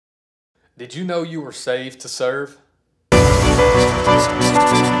Did you know you were saved to serve?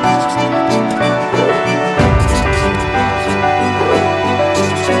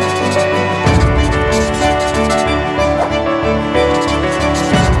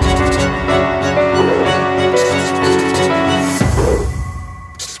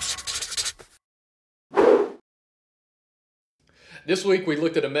 This week we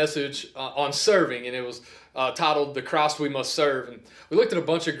looked at a message on serving, and it was titled "The Christ We Must Serve." And we looked at a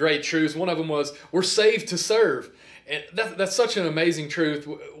bunch of great truths. One of them was we're saved to serve, and that's such an amazing truth.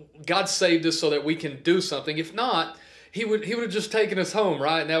 God saved us so that we can do something. If not, He would have just taken us home,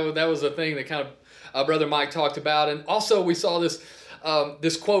 right? And that was a thing that kind of Brother Mike talked about. And also we saw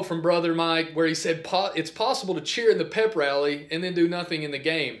this quote from Brother Mike where he said, it's possible to cheer in the pep rally and then do nothing in the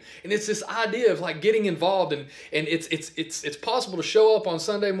game. And it's this idea of like getting involved, and it's possible to show up on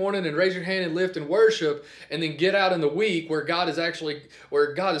Sunday morning and raise your hand and lift and worship, and then get out in the week where God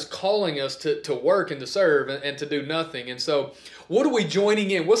is calling us to work and to serve and to do nothing. And so what are we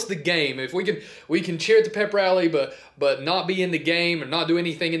joining in? What's the game? If we can cheer at the pep rally, but not be in the game or not do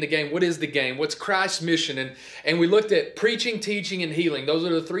anything in the game, what is the game? What's Christ's mission? And we looked at preaching, teaching, and healing. Those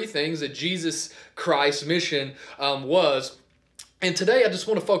are the three things that Jesus Christ's mission was. And today I just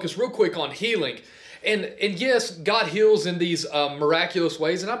want to focus real quick on healing. And yes, God heals in these miraculous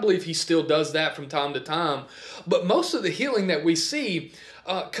ways, and I believe He still does that from time to time. But most of the healing that we see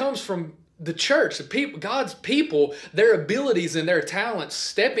comes from the church, God's people, their abilities and their talents,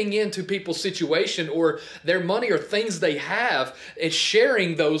 stepping into people's situation or their money or things they have, and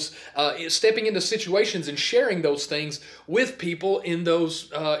sharing those, stepping into situations and sharing those things with people in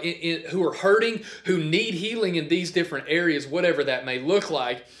those who are hurting, who need healing in these different areas, whatever that may look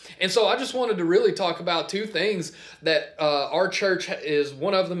like. And so I just wanted to really talk about two things that our church is,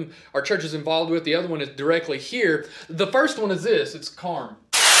 one of them our church is involved with, the other one is directly here. The first one is this, it's Carm.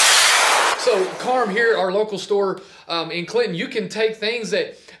 So Carm here, our local store in Clinton, you can take things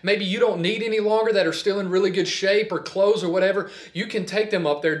that maybe you don't need any longer that are still in really good shape, or clothes or whatever. You can take them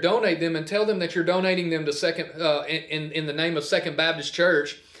up there, donate them, and tell them that you're donating them to in the name of Second Baptist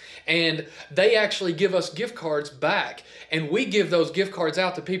Church. And they actually give us gift cards back, and we give those gift cards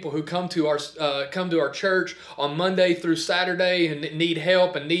out to people who come to our church on Monday through Saturday and need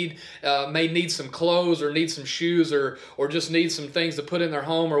help and may need some clothes or need some shoes or just need some things to put in their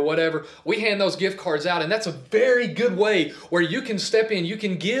home or whatever. We hand those gift cards out, and that's a very good way where you can step in. You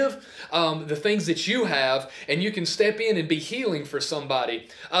can give the things that you have, and you can step in and be healing for somebody.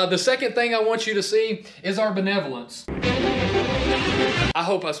 The second thing I want you to see is our benevolence. I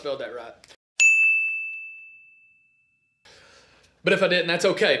hope I spelled that right. But if I didn't, that's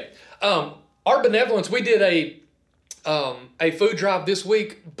okay. Our benevolence, we did a food drive this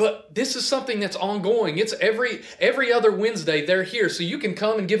week, but this is something that's ongoing. It's every other Wednesday they're here. So you can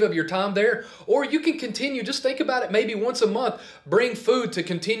come and give up your time there, or you can continue, just think about it, maybe once a month, bring food to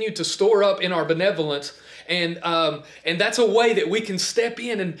continue to store up in our benevolence. And that's a way that we can step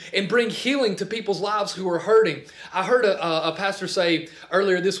in and bring healing to people's lives who are hurting. I heard a pastor say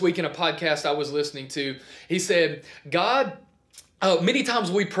earlier this week in a podcast I was listening to, he said, many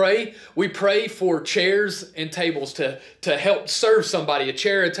times we pray for chairs and tables to help serve somebody, a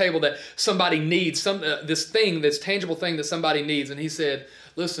chair, a table that somebody needs, this tangible thing that somebody needs. And he said,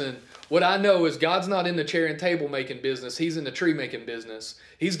 listen, what I know is God's not in the chair and table making business. He's in the tree making business.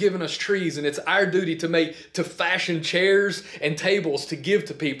 He's given us trees, and it's our duty to fashion chairs and tables to give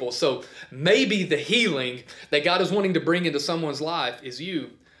to people. So maybe the healing that God is wanting to bring into someone's life is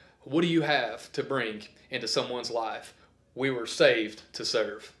you. What do you have to bring into someone's life? We were saved to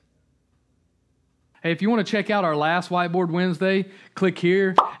serve. Hey, if you want to check out our last Whiteboard Wednesday, click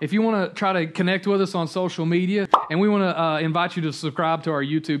here. If you want to try to connect with us on social media, and we want to invite you to subscribe to our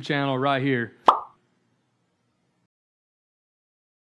YouTube channel right here.